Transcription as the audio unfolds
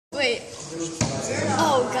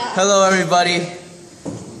Oh God. Hello everybody.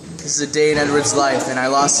 This is a day in Edward's life, and I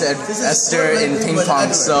lost Esther in ping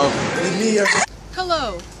pong, so...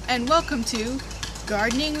 Hello, and welcome to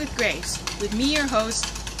Gardening with Grace, with me, your host,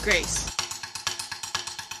 Grace.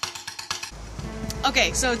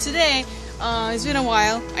 Okay, so today, it's been a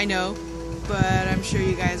while, I know, but I'm sure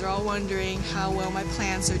you guys are all wondering how well my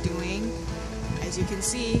plants are doing. As you can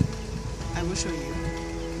see, I will show you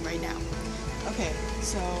right now. Okay,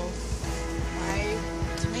 so my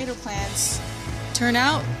tomato plants turn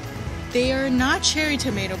out, they are not cherry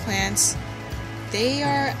tomato plants, they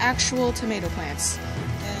are actual tomato plants.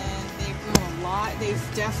 And they've grown a lot,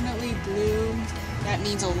 they've definitely bloomed. That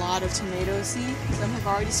means a lot of tomato seed. Some have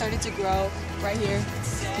already started to grow right here.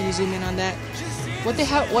 Can you zoom in on that?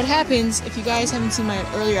 What happens, if you guys haven't seen my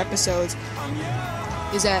earlier episodes,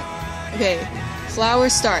 is that, okay,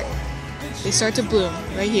 flowers start. They start to bloom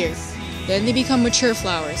right here. Then they become mature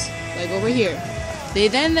flowers, like over here. They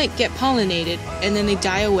then get pollinated, and then they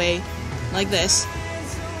die away like this,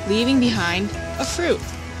 leaving behind a fruit.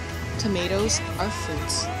 Tomatoes are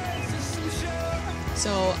fruits.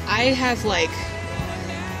 So I have like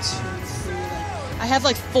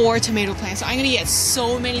 4 tomato plants. So I'm gonna get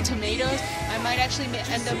so many tomatoes. I might actually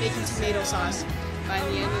end up making tomato sauce by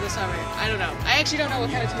the end of the summer. I don't know. I actually don't know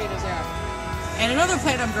what kind of tomatoes they are. And another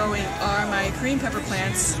plant I'm growing are my Korean pepper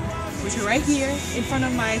plants, which are right here in front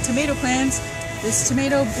of my tomato plants. This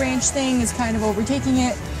tomato branch thing is kind of overtaking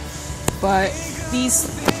it, but these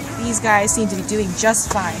guys seem to be doing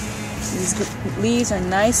just fine. These leaves are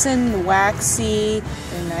nice and waxy,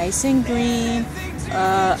 they're nice and green.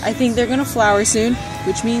 I think they're gonna flower soon,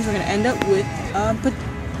 which means we're gonna end up with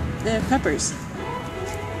the peppers.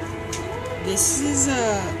 This is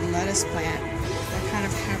a lettuce plant that kind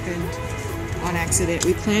of happened on accident.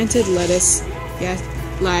 We planted lettuce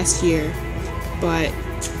last year, but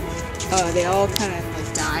they all kind of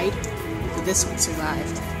like died, but this one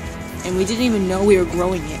survived. And we didn't even know we were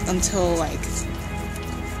growing it until like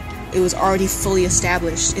it was already fully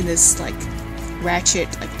established in this like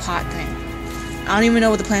ratchet like pot thing. I don't even know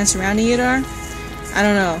what the plants surrounding it are. I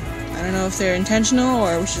don't know. I don't know if they're intentional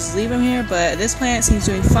or we should just leave them here, but this plant seems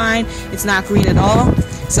doing fine. It's not green at all,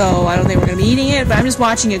 so I don't think we're going to be eating it, but I'm just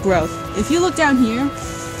watching it grow. If you look down here,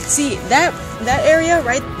 see that area,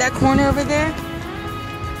 right, that corner over there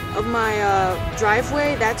of my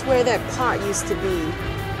driveway, that's where that pot used to be.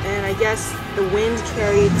 And I guess the wind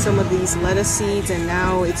carried some of these lettuce seeds, and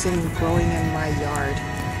now it's growing in my yard,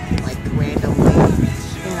 like randomly.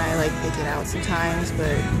 And I like pick it out sometimes,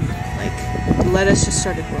 but like the lettuce just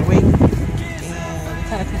started growing, and it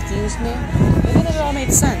kind of confused me. But then it all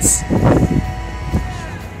made sense.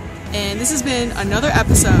 And this has been another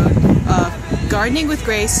episode of Gardening with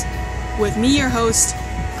Grace, with me, your host,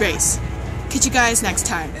 Grace. Catch you guys next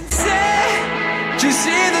time.